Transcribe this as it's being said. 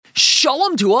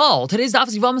Shalom to all. Today's daf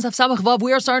is Yevamos Daf Samach Vav.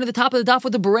 We are starting at the top of the daf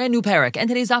with a brand new parak. And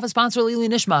today's daf is sponsored Lili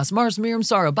Nishmas, Mars Miriam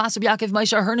Sarah, Basab Yaakov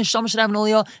Maisha, her neshama should have an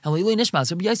aliyah, and Lili Nishmas,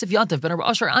 Rabbi Yosef Yantav, Ben Rabbi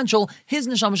Asher Anshel, his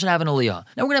neshama should have an aliyah.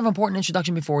 Now we're going to have an important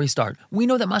introduction before we start. We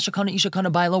know that Mashakana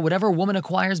Ishakana Baila, whatever a woman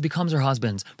acquires becomes her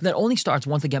husband's, but that only starts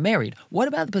once they get married. What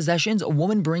about the possessions a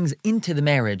woman brings into the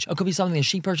marriage? It could be something that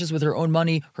she purchased with her own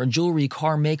money, her jewelry,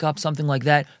 car, makeup, something like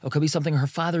that. It could be something her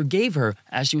father gave her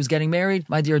as she was getting married.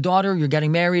 My dear daughter, you're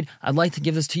getting married. I'd like to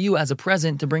give this to you as a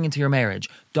present to bring into your marriage.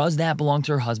 Does that belong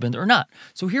to her husband or not?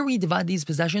 So here we divide these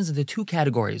possessions into two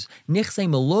categories, nichse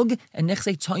melug and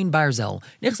nichse toin barzel.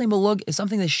 Nichse melug is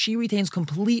something that she retains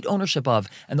complete ownership of,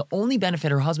 and the only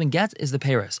benefit her husband gets is the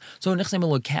paris. So a nichse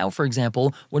melug cow, for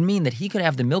example, would mean that he could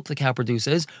have the milk the cow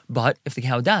produces, but if the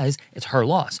cow dies, it's her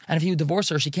loss. And if you divorce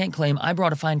her, she can't claim, I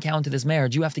brought a fine cow into this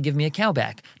marriage, you have to give me a cow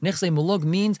back. Nichse melug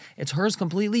means it's hers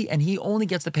completely, and he only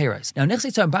gets the paris. Now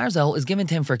nichse toin barzel is given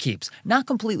to him for keeps. Not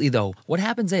completely though. What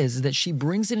happens is that she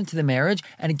brings it into the marriage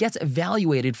and it gets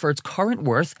evaluated for its current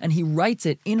worth, and he writes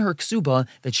it in her ksuba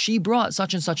that she brought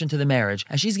such and such into the marriage,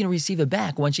 and she's going to receive it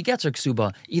back when she gets her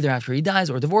ksuba, either after he dies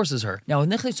or divorces her. Now with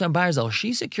Nichse Tzon Barzel,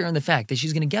 she's secure in the fact that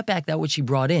she's going to get back that which she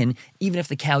brought in, even if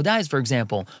the cow dies, for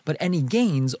example, but any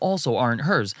gains also aren't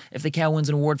hers. If the cow wins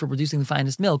an award for producing the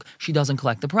finest milk, she doesn't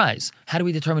collect the prize. How do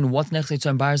we determine what's Nichse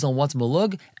Tzon Barzel and what's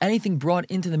malug? Anything brought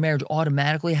into the marriage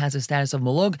automatically has a status of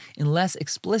malug unless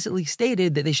explicitly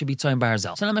stated that they should be Tzon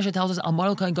Barzel. So Mishnah tells us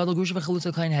Almanah Kain Gadol Grusha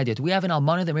v'Chalutza Kain Hedyot. We have an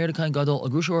Almanah that married a Kain Gadol, a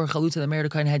Grusha or a Chalutza that married a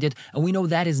Kain Hedyot, and we know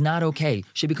that is not okay.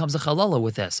 She becomes a Chalala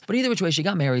with this. But either which way, she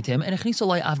got married to him, and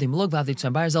Echnisolai Avdei Malug v'Avdei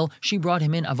Tzon Barzel. She brought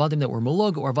him in Avadim that were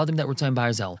Malug or Avadim that were Tzon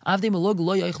Barzel. Avdei Malug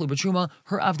lo yoichlu b'Truma.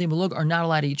 Her Avdei Malug are not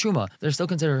allowed to eat Truma. They're still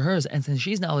considered hers, and since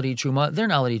she's not allowed to eat Truma, they're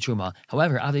not allowed to eat Truma.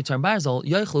 However, Avdei Tzon Barzel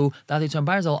yoichlu, the Avdei Tzon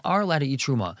Barzel are allowed to eat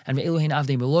Truma. And ve'eluhein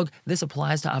Avdei Malug. This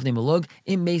applies to Avdei Malug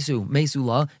in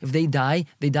Mesula. If they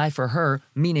die for her,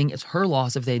 meaning it's her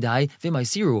loss if they die.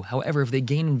 V'maisiru. However, if they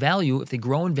gain in value, if they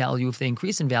grow in value, if they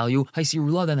increase in value,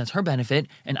 haisirula, then that's her benefit.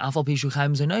 And afal pishu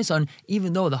chayim zenoison,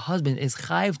 even though the husband is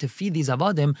chayiv to feed these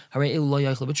avadim, harei elu lo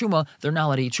yachlu b'truma, they're not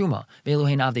allowed to eat truma.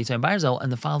 Ve'eluhein avdei tzon barzel,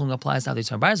 and the following applies to avdei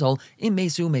tzon barzel in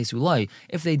mesu lai.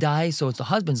 If they die, so it's the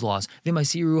husband's loss.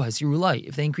 V'maisiru haisiru lai.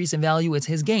 If they increase in value, it's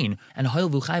his gain. And hoil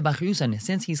v'chay b'chayusan,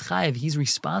 since he's chayiv, he's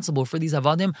responsible for these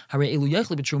avadim, harei elu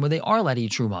yachlu b'truma, they are allowed to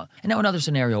eat truma. And now another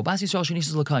scenario. Bas Yisrael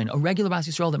shenisas l'kain. A regular Bas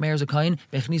Yisrael that marries a kain,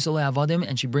 v'echnisa le'avadim,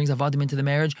 and she brings avadim into the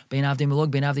marriage, bein avdei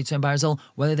malug, bein avdei tzon barzel,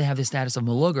 whether they have the status of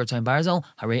malug or tzon barzel,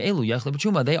 harei elu yachle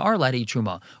b'truma, they are allowed to eat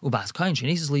truma. Ubas kain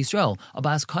shenisas l'Yisrael. A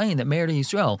Bas kain that married a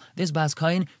Yisrael. This Bas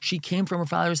kain, she came from her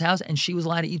father's house, and she was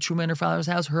allowed to eat truma in her father's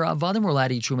house. Her avadim were allowed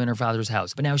to eat truma in her father's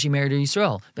house. But now she married a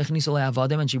Yisrael. V'echnisa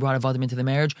le'avadim, and she brought avadim into the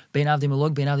marriage, bein avdei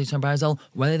malug, bein avdei tzon barzel,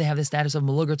 whether they have the status of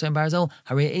malug or tzon barzel,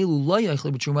 harei elu lo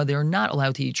yachle b'truma, they are not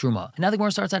allowed to eat truma. And now the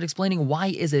Gemara starts out explaining why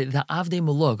is it the Avdei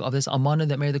Mulug of this Almanah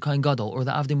that married the Kain Gadol, or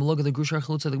the Avdei Mulug of the Grusha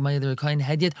Chalutza that married the Kain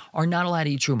Hedyot, are not allowed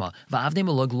to eat Truma. V'Avdei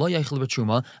Mulug lo yachlu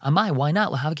b'Truma. Amai, why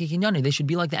not? L'havke kinyani. They should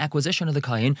be like the acquisition of the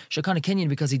Kain, Shekana Kinyan,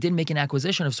 because he did make an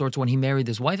acquisition of sorts when he married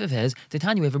this wife of his.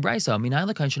 Titania, we have a brisa. Minai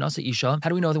l'Kain shenasa isha. How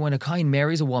do we know that when a Kain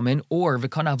marries a woman, or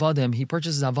v'kan avadim, he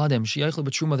purchases avadim, she yachlu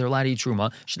b'Truma, they're allowed to eat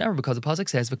Truma? Never, because the pasuk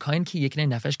says v'Kain ki yikne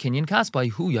nefesh kinyan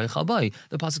kasbai hu yachal bai.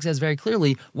 The pasuk says very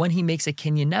clearly when he makes a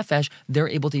kinyan nefesh, they're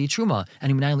able to eat Truma.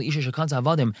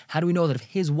 And how do we know that if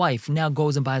his wife now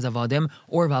goes and buys avadim,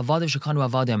 or if avadim shekanu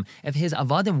avadim, if his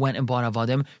avadim went and bought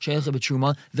avadim, sheich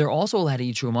b'truma, they're also allowed to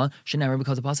eat truma. Shenever,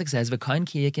 because the pasuk says v'kain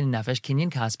kiyakin nefesh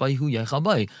kinyan kasbai hu yechal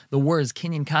bai. The words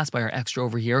kinyan kasbai are extra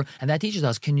over here, and that teaches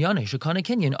us kinyane shekana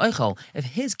kinyan eichel. If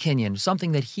his kinyan,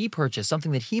 something that he purchased,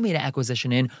 something that he made an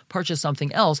acquisition in, purchased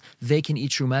something else, they can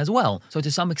eat truma as well. So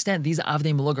to some extent, these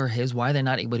avdei malug are his. Why are they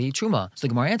not able to eat truma? So the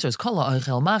Gemara answers kala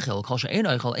eichel machil kol she'ein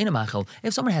eichel ein machil.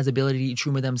 If someone has the ability to eat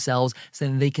truma themselves, so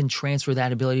then they can transfer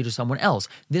that ability to someone else.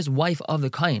 This wife of the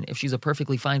kain, if she's a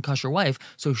perfectly fine kosher wife,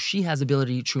 so she has the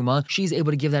ability to eat truma, she's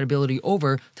able to give that ability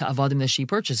over to avadim that she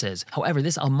purchases. However,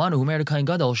 this almana who married a kain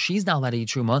gadol, she's not allowed to eat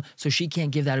truma, so she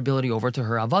can't give that ability over to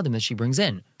her avadim that she brings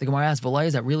in. The Gemara asks, V'lai,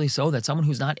 is that really so, that someone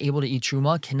who's not able to eat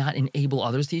truma cannot enable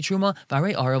others to eat truma?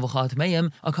 V'arei arav v'chat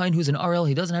meim, a kain who's an arel,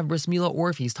 he doesn't have bris milah, or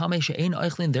if he's tamei she'ein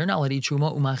eichlin, they're not allowed to eat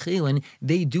truma. Umachilin,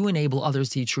 they do enable others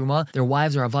to eat truma. Their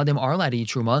wives or avadim are allowed to eat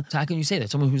truma. So how can you say that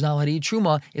someone who's not allowed to eat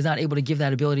truma is not able to give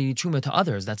that ability to eat truma to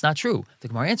others? That's not true. The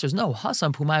Gemara answers, no.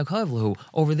 Hasam pumayu kavlu.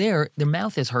 Over there, their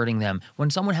mouth is hurting them. When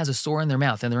someone has a sore in their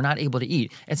mouth and they're not able to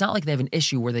eat, it's not like they have an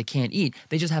issue where they can't eat.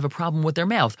 They just have a problem with their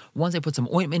mouth. Once they put some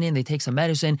ointment in, they take some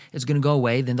medicine, it's going to go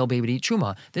away, then they'll be able to eat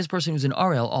truma. This person who's an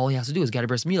arel, all he has to do is get a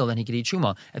bris meal, then he could eat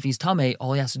truma. If he's tamei,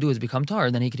 all he has to do is become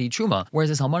tar, then he could eat truma. Whereas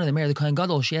this almana that married the kohen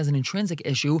gadol, she has an intrinsic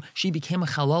issue. She became a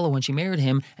chalala when she married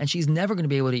him, and she's never going to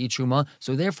be able to eat truma,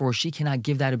 so therefore she cannot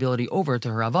give that ability over to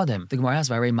her avadim. The Gemara asks,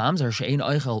 "V'arei mamzer she'ein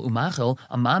oichel umachel."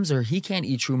 A mamzer, he can't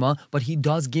eat truma, but he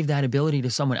does give that ability to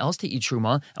someone else to eat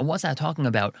truma. And what's that talking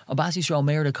about? A Bas Yisrael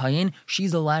married a Kayin,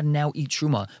 she's allowed to now eat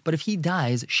truma. But if he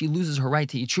dies, she loses her right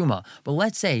to eat truma. But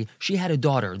let's say she had a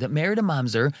daughter that married a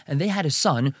mamzer, and they had a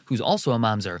son who's also a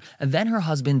mamzer, and then her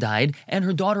husband died, and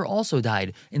her daughter also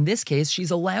died. In this case,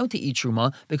 she's allowed to eat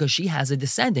truma because she has a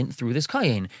descendant through this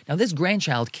Kayin. Now, this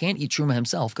grandchild can't eat truma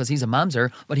himself because he's a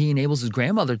mamzer, but he enables his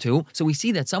grandmother to. So we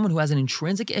see that someone who has an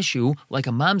intrinsic issue, like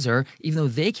a mamzer, even though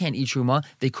they can't eat truma,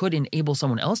 they could enable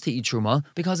someone else to eat truma.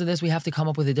 Because of this, we have to come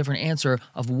up with a different answer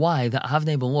of why the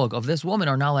avnei belug of this woman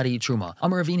are not allowed to eat truma.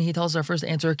 Amar Ravina, he tells us our first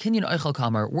answer, Kinyan Eichel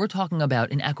Kamar. We're talking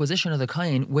about an acquisition of the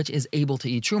Kayin which is able to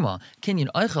eat truma. Kinyan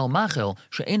Eichel Machil,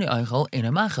 She'ene Eichel,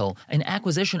 Ene Machil. An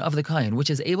acquisition of the Kayin which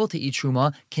is able to eat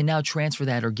truma can now transfer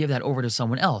that or give that over to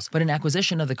someone else. But an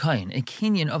acquisition of the Kayin, a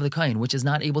Kinyan of the Kayin which is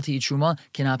not able to eat truma,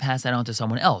 cannot pass that on to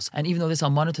someone else. And even though this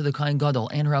almana to the Kayin Gadol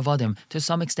and her avadim to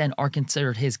some extent are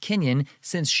considered his Kinyan,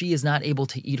 since she is not able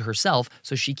to eat herself,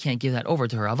 so she can't give that over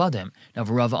to her avadim. Now,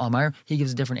 Rav Amar, he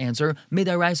gives a different answer.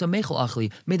 Midaraisa mechel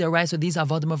achli. Midaraisa, these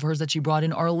avadim of hers that she brought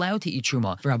in are allowed to eat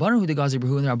truma. For Rabbanu who the gazi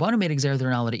bruhu, and the Rabbanu made exer they're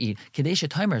not allowed to eat. Kadesha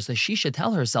timers that she should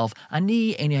tell herself,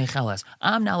 Ani eni eicheles.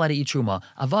 I'm not allowed to eat truma.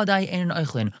 Avadai en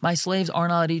eichlin. My slaves are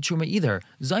not allowed to eat truma either.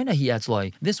 Zaina hi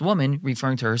etzloi. This woman,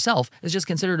 referring to herself, is just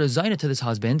considered a zaina to this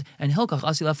husband, and hilkach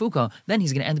asilafuka. Then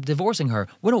he's going to end up divorcing her.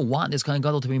 We don't want this Kohen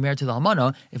Gadol to be married to the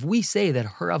almana. If we say that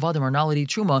her avadim are not allowed to eat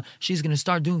truma, she's going to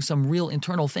start doing some real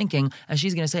internal thinking, and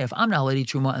she's going to say, if I'm not allowed to eat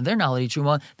truma and they're not allowed to eat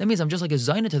truma, that means I'm just like a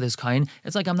zaina to this Kohen.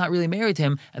 It's like I'm not really married to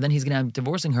him, and then he's going to end up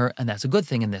divorcing her, and that's a good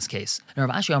thing in this case. Now,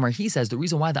 Rav Ashi Amar, he says the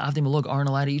reason why the avdei malug aren't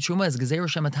allowed to eat truma is gezeira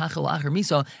shematachel acher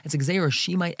misa. It's a gezeira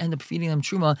she might end up feeding them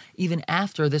truma even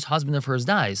after this husband of hers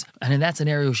dies, and in that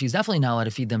scenario, she's definitely not allowed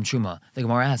to feed them truma. The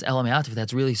Gemara asks, Elameat, if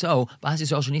that's really so, Bas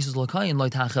Yisrael shenisus l'kayin lo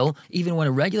tachel. Even when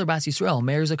a regular Bas Yisrael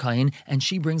marries a kayin and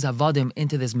she brings avadim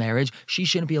into this marriage, she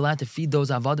shouldn't be allowed to feed those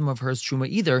avadim of hers truma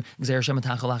either. Gezeira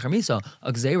shematachel acher misa.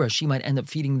 A gezeira, she might end up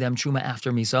feeding them truma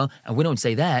after misa, and we don't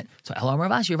say that. So Elam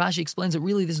Rav Ashi explains that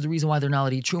really this is the reason why they're not allowed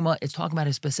to eat truma. It's talking about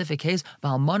a specific case,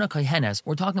 Almana Kaihenes.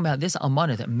 We're talking about this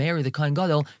almana that married the Kohen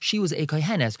Gadol. She was a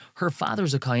Kaihenes. Her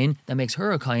father's a Kohen, that makes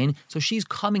her a Kohen. So she's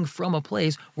coming from a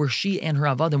place where she and her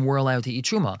avadim were allowed to eat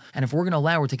truma. And if we're going to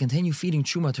allow her to continue feeding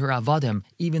truma to her avadim,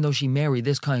 even though she married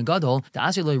this Kohen Gadol, the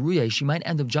Asir Ruye, she might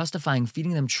end up justifying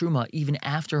feeding them truma even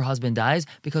after her husband dies,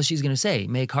 because she's going to say,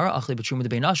 Meikara achli b'truma de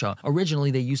beinasha.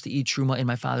 Originally, they used to eat truma in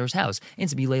my father's house.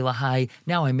 Inti Leila Hai.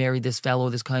 Now I married this fellow,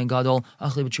 this Kohen Gadol.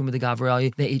 Achli b'truma de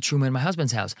Gavrali. They ate truma in my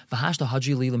husband's house. V'hashta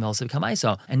hadri li l'melsev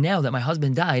kamaisa. And now that my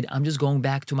husband died, I'm just going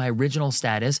back to my original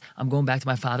status. I'm going back to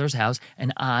my father's house,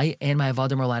 and I and my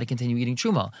avadim are allowed to continue eating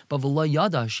truma. But v'lo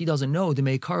yada, she doesn't know the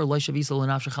meikar lo shavisa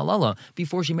l'nafshe chalala.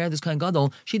 Before she married this Kohen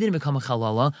Gadol, she didn't become a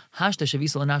chalala. Hashta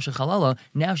shavisa l'nafshe chalala.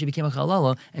 Now she became a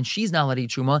chalala, and she's not allowed to eat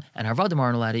truma, and her avadim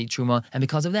aren't allowed to eat truma, and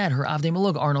because of that, her avdei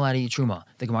malug aren't allowed to eat truma.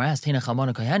 The Gemara asks, Tena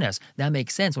chalmana kayanes. That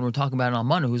makes sense when we're talking about an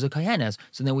almana who's a kayanes.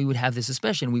 So then we would have this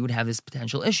suspicion, we would have this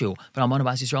potential issue. But almana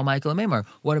bas Yisrael Michael Amemar.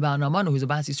 What about an almana who's a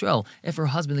bas Yisrael? If her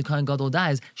husband, the Kohen Gadol,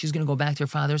 dies, she's going to go back to her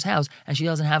father's house, and she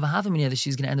doesn't have a havamina that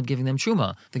she's going to end up giving them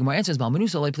truma. The Gemara answers,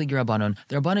 Balmanusa le pligi rabbanon.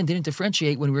 The rabbanon didn't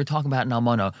differentiate when we were talking about an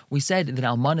almana. We said that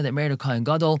almana that married a Kohen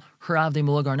Gadol, her avdei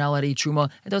malug are not allowed to eat truma.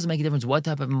 It doesn't make a difference what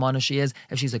type of almana she is.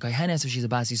 If she's a kohenes, if she's a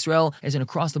bas Yisrael, it's an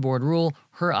across the board rule.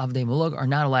 Her avdei malug are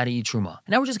not allowed to eat truma. And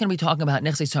now we're just going to be talking about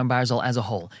nechsei tzar barzel as a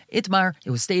whole. Itmar,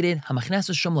 it was stated,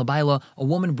 hamachnesus shum labayla, a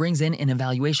woman brings in an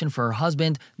evaluation for her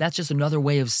husband. That's just another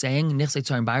way of saying nechsei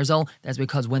tzar barzel. That's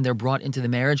because when they're brought into the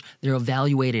marriage, they're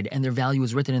evaluated and their value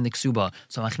is written in the ksuba.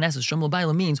 So hamachnesus shum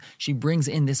labayla means she brings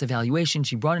in this evaluation.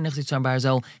 She brought in nechsei tzar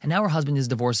barzel, and now her husband is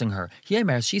divorcing her.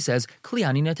 She says,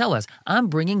 kliani nateles, I'm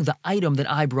bringing the item that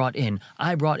I brought in.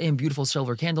 I brought in beautiful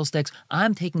silver candlesticks.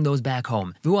 I'm taking those back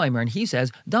home. And he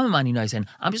says, damamani naisen,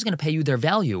 I'm just going to pay you their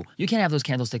value. You can't have those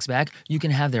candlesticks back. You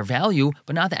can have their value,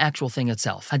 but not the actual thing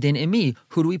itself. Hadin imi,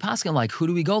 who do we paskin like? Who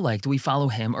do we go like? Do we follow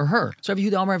him or her? So Rav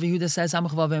Yehuda says,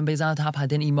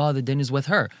 hadin ima, the din is with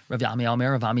her. Rav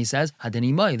Ami says, hadin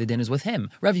ima, the din is with him.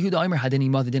 Rav Yehuda Omer, hadin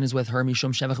ima, the din is with her.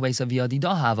 Mishum shevach beis aviyah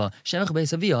didahava. Shevach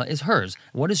beis aviyah is hers.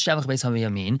 What does shevach beis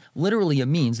aviyah mean? Literally, it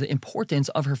means the importance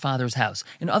of her father's house.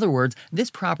 In other words,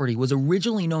 this property was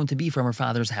originally known to be from her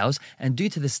father's house, and due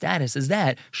to the status as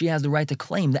that, she has the right to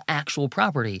claim the actual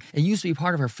property. It used to be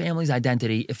part of her family's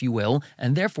identity, if you will,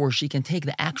 and therefore she can take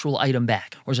the actual item back.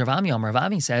 Or Rav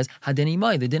Ami says, Hadini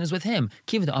Mai, the din is with him.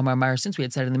 Kiv to Amar Mar, since we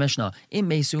had said in the Mishnah, Im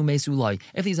Mesu Mesu Lai.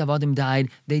 If these Avadim died,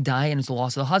 they die and it's the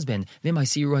loss of the husband. Vim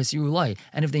Hasiru Hasiru Lai.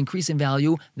 And if they increase in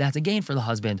value, that's a gain for the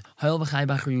husband.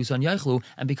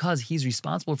 And because he's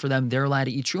responsible for them, they're allowed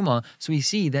to eat truma. So we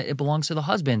see that it belongs to the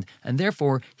husband, and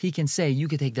therefore he can say, you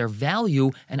can take their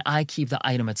value and I keep the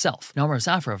item itself. Now, Rav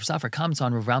Safra comments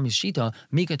on Rav Rami's Shita,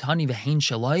 Mikatani v'hein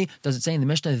shalai. Does it say in the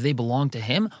Mishnah that they belong to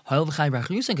him?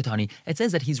 It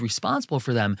says that he's responsible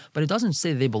for them, but it doesn't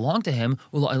say that they belong to him,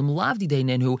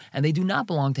 and they do not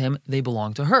belong to him, they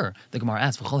belong to her. The Gemara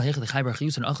asks,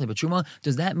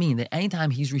 does that mean that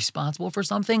anytime he's responsible for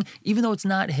something, even though it's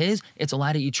not his, it's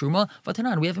allowed to eat truma?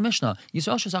 Vatanan, we have a Mishnah.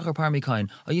 Yisrael shesachar par mikain,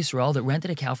 a Yisrael that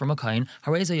rented a cow from a kain,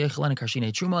 hareza yechelena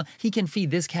karshine truma. He can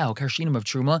feed this cow karshinim of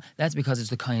truma. That's because it's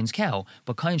the kain's cow.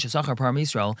 But kain shesachar par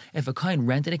Yisrael, if a kain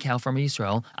rented a cow from a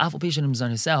Yisrael, afal pishanim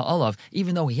zanisel olav,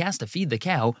 even though he has to feed the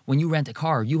cow, when you rent a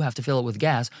car, you have to fill it with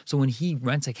gas. So when he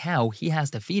rents a cow, he has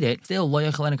to feed it. Still, lo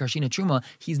yechelena karshina truma,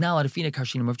 he's not allowed to feed a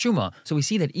karshinim of truma. So we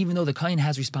see that even though the kain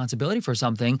has responsibility for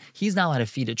something, he's not allowed to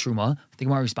feed it truma. The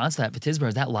Gemara responds to that, V'tizbar,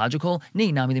 is that logical?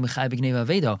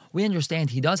 We understand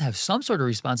he does have some sort of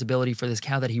responsibility for this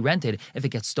cow that he rented. If it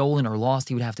gets stolen or lost,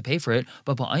 he would have to pay for it.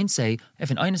 But ba'ain say, if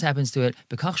an einus happens to it,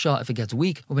 b'kachsha, if it gets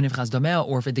weak, or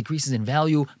if it decreases in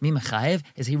value,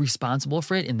 is he responsible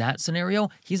for it in that scenario?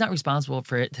 He's not responsible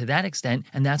for it to that extent,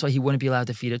 and that's why he wouldn't be allowed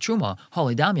to feed it truma.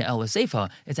 Halidamya el seifa.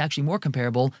 It's actually more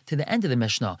comparable to the end of the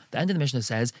Mishnah. The end of the Mishnah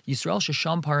says, Yisrael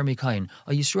shesham para mikain,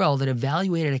 a Yisrael that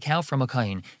evaluated a cow from a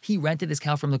kain. He rented this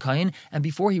cow from the kain, and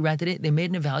before he rented it, they made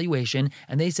an evaluation,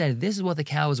 and they said, this is what the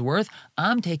cow is worth.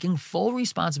 I'm taking full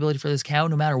responsibility for this cow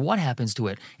no matter what happens to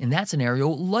it. In that scenario,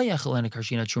 lo yechelena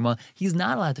karshina truma, he's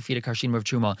not allowed to feed a karshinim of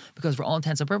truma, because for all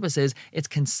intents and purposes, it's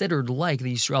considered like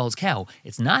the Yisrael's cow.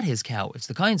 It's not his cow, it's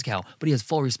the kain's cow, but he has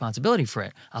full responsibility for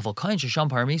it. Aval kain shesham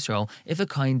par Yisrael, if a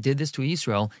kain did this to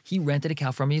Yisrael, he rented a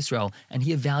cow from Yisrael, and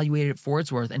he evaluated it for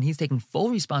its worth, and he's taking full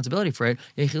responsibility for it,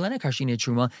 yechelena karshina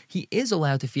truma, he is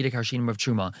allowed to feed a karshinim of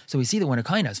truma. So we see that when a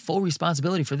kain has full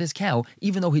responsibility for this cow,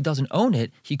 even though he doesn't own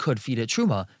it, he could feed it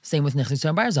truma. Same with nechlis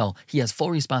barzel. He has full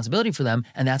responsibility for them,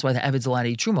 and that's why the evid's allowed to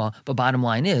eat truma. But bottom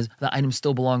line is, the item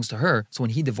still belongs to her. So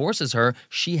when he divorces her,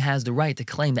 she has the right to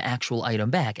claim the actual item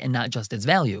back, and not just its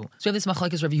value. So we have this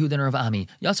machlekes Rav Yehuda and Rav Ami.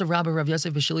 Yosef Rabba, Rav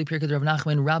Yosef, Bishili Pirkei Rav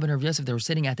Nachman, Rabba and Rav Yosef, they were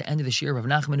sitting at the end of the shir of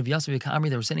Nachman of Yosef Yekamri,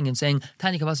 they were sitting and saying,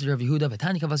 Tanya Kavasad Rav Yehuda, but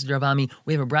Tanya Kavasad Rav Ami.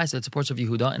 We have a brisa that supports Rav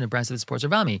Yehuda and a brisa that supports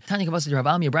Rav Ami. Tanya Kavasad Rav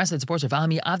Ami, a brisa that supports Rav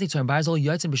Ami. Avdi Tzar Barzel,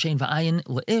 Yotzin B'Shein Va'ayin,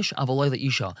 Le'ish Avoloi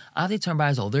Le'isha. Avdi Tzar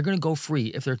Barzel, they're going to go free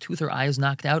if their tooth or eye is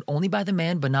knocked out only by the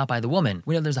man, but not by the woman.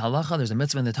 We know there's a halacha, there's a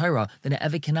mitzvah in the Torah, that an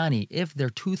Evet Kanani, if their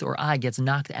tooth or eye gets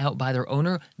knocked out by their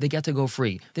owner, they get to go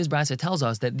free. This brisa tells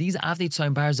us that these Avdi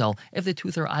Tzar Barzel, if the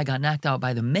tooth or eye got knocked out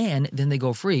by the man, then they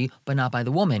go free, but not by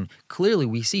the woman. Clearly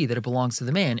we see that it belongs to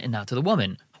the man and not to the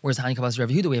woman. Whereas Hani Kabas Rav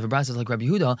Yehuda, we have a brisa like Rav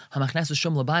Yehuda, Hamachnesu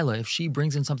Shum Labaila, if she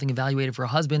brings in something evaluated for a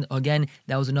husband, again,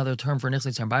 that was another term for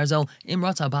Nechli Tzar Barzel,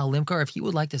 Imratza Baal Limkar, if he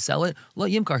would like to sell it, Lo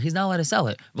Yimkar, he's not allowed to sell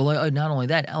it. Not only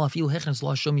that, Elafil Hechnes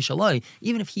Lo Shum Mishaloi,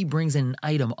 even if he brings in an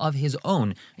item of his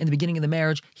own. In the beginning of the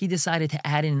marriage, he decided to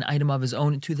add in an item of his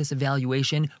own to this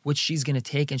evaluation, which she's going to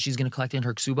take and she's going to collect in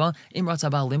her ksuba.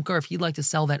 Imratza Baal Limkar, if he'd like to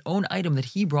sell that own item that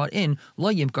he brought in,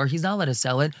 Lo Yimkar, he's not allowed to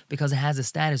sell it because it has a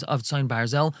status of Tzar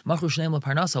Barzel. Machru Shneim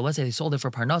LaParnasa, let's say they sold it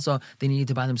for Parnasa, they needed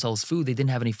to buy themselves food, they didn't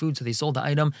have any food, so they sold the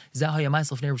item.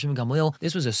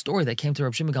 This was a story that came to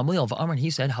Reb Shimon Gamliel. V'amar, he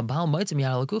said,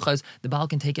 the Baal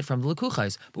can take it from the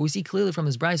Lekuchais. But we see clearly from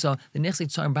this brisa, the Nechli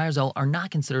Tzar and Barzel are not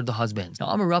considered the husbands. Now,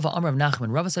 Amar Rava, Amar Rav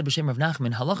Nachman, Rava said B'Shem Rav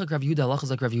Nachman, halachak Rav Yehuda, halachas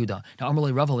like Rav Yehuda. Now,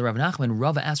 Amar Rava, Rav Nachman,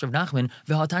 Rava asked Rav Nachman,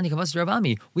 v'hatani kavas Rav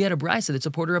Ami. We had a brisa that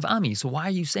supported Rav Ami, so why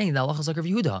are you saying that halachas like Rav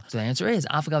Yehuda? So the answer is,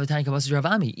 afagav v'tani kavas Rav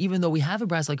Ami. Even though we have a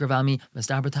brisa like Rav Ami,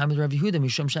 Mastar b'tam with Rav Yehuda,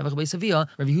 mishum shevach be'savia,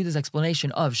 Rav Yehuda's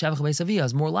explanation of Shavach Be'Savia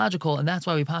is more logical, and that's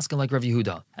why we paskin like Rav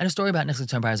Yehuda. And a story about Nechli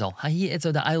Tzar Barzel. Hahi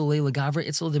itzo da'ayu leila gavra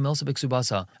itzo demilsa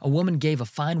b'ksubasa. A woman gave a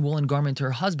fine woolen garment to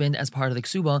her husband as part of the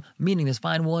ksuba, meaning this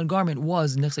fine woolen garment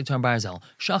was Nechli Tzar Barzel.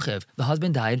 Shachiv, the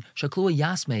husband died. Shaklua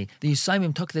Yasme, the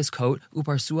Yisayimim took this coat,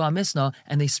 uparsua misna,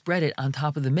 and they spread it on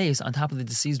top of the mace, on top of the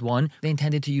deceased one. They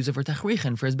intended to use it for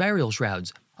tachrichin, for his burial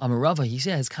shrouds. Amarava, he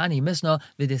says, Kani Misna,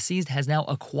 the deceased has now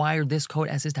acquired this coat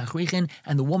as his tachrichin,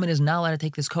 and the woman is not allowed to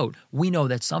take this coat. We know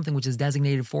that something which is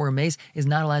designated for a mace is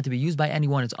not allowed to be used by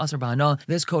anyone. It's asar b'hana.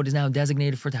 This coat is now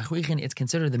designated for tachrichin. It's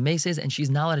considered the maces, and she's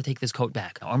not allowed to take this coat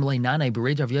back. Amalei Nanai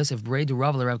Bereid Rav Yosef Bereid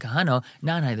Rava Rav Kahana.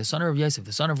 Nanai, the son of Rav Yosef,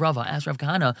 the son of Rava, asked Rav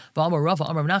Kahana. V'amar Rava,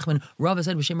 Amar Rav Nachman. Rava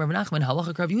said b'shem Rav Nachman,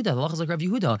 halacha Rav Yehuda. The halacha is like Rav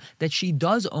Yehuda, that she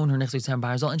does own her nechsei tzem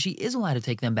barzal, and she is allowed to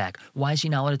take them back. Why is she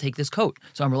not allowed to take this coat?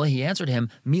 So Amalei, he answered him,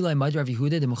 Milai Mad Rav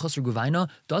Yehuda de mechusar guvaina.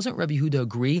 Doesn't Rav Yehuda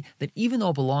agree that even though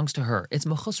it belongs to her, it's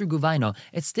mechusar guvaina,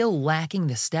 it's still lacking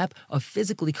the step of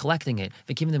physically collecting it.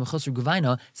 V'kim de mechusar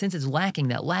guvaina, since it's lacking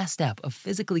that last step of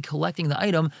physically collecting the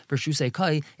item for shusei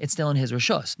kai, it's still in his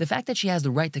rishus. The fact that she has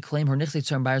the right to claim her nechsei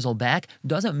tzem barzal back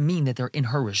doesn't mean that they're in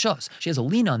her rishus. She has a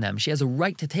lien on them. She has a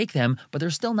right to take them, but they're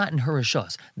still not in her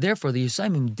rishus. Therefore, the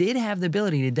Yisayimim did have the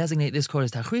ability to designate this coat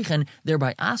as tachrichin,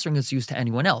 thereby answering its use to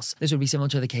anyone else. This would be similar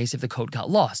to the case if the coat got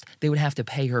lost. They would have to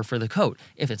pay her for the coat.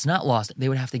 If it's not lost, they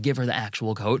would have to give her the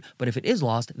actual coat, but if it is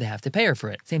lost, they have to pay her for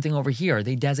it. Same thing over here.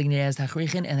 They designate it as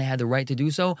tachrichin, and they had the right to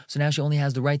do so now she only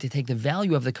has the right to take the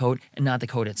value of the coat and not the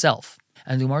coat itself.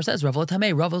 And the Gemara says, Rava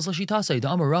Tamei, Rava's Lashitase, the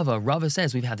Amar Rava. Rava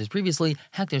says, we've had this previously,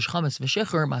 Hektish Chametz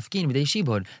v'Shecher mafkin v'dei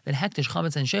shibud, that Hektish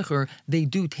Chametz and Shecher, they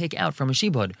do take out from a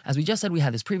shibud. As we just said, we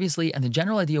had this previously, and the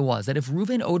general idea was that if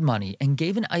Reuven owed money and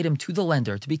gave an item to the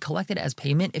lender to be collected as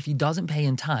payment if he doesn't pay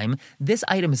in time, this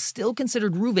item is still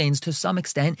considered Reuven's to some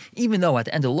extent, even though at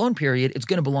the end of the loan period, it's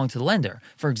going to belong to the lender.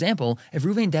 For example, if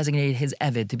Reuven designated his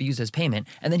Eved to be used as payment,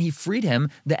 and then he freed him,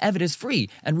 the Eved is free,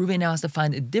 and Reuven now has to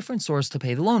find a different source to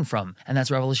pay the loan from. And that's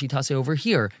Rava Lashitase over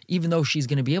here. Even though she's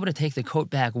going to be able to take the coat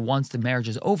back once the marriage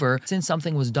is over, since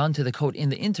something was done to the coat in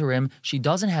the interim, she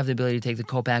doesn't have the ability to take the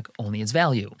coat back, only its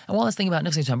value. And while let's think about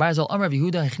Nechsei Tzem Barzal, Amar Rav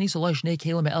Yehuda, Hechnisu lo shnei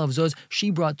kelim be'elav zuz,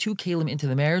 she brought 2 kelim into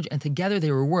the marriage, and together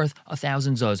they were worth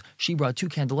 1,000 zuz. She brought 2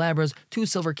 candelabras, 2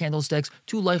 silver candlesticks,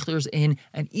 2 leichlers in,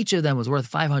 and each of them was worth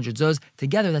 500 zuz.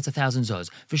 Together that's 1,000 zuz.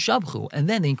 V'shabchu, and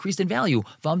then they increased in value.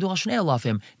 V'amdu al shnei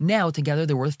alafim. Now together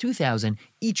they're worth 2,000.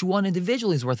 Each one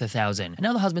individually is worth 1,000. And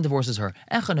now the husband divorces her.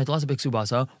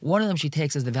 One of them she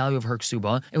takes as the value of her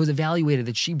ksuba. It was evaluated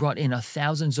that she brought in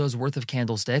 1,000 zuz worth of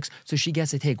candlesticks, so she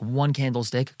gets to take 1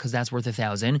 candlestick because that's worth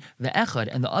 1,000. The echad,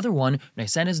 and the other one,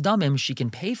 neisenes damim, she can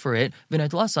pay for it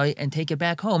and take it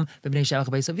back home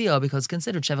because it's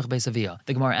considered shevach beisavia.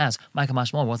 The Gemara asks, "Ma'ika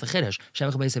mashmal, what's the chiddush?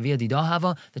 Shevach beisavia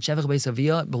didahava, that shevach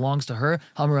beisavia belongs to her.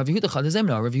 Hamar Rav Yehuda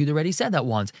chadazimna. Rav Yehuda already said that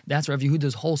once. That's Rav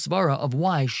Yehuda's whole svara of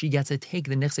why she gets to take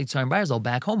the nechsei tzarm barzal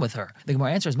back home with her. The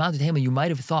Gemara answers, you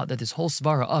might have thought that this whole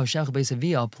svara of shevach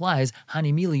beisavia applies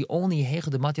hanimili only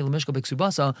heichad mati lemishkal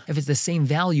b'ksubasa if it's the same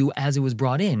value as it was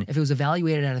brought in. If it was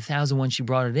evaluated at 1,000 when she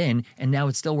brought it in, and now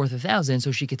it's still worth 1,000,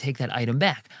 so she could take that item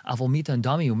back. Avol mita and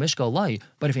dami umishkal lai.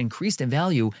 But if it increased in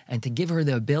value, and to give her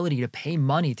the ability to pay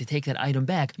money to take that item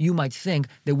back, you might think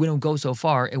that we don't go so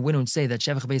far, and we don't say that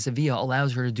shevach beisavia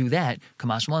allows her to do that.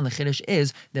 Kamashman, the chiddush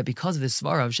is that because of this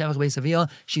svara of shevach beisavia,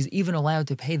 she's even allowed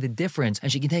to pay the difference,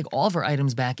 and she can take all of her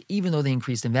items back, even though they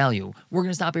increased in value. We're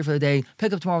going to stop here for the day,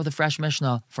 pick up tomorrow with a fresh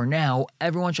Mishnah. For now,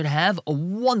 everyone should have a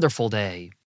wonderful day.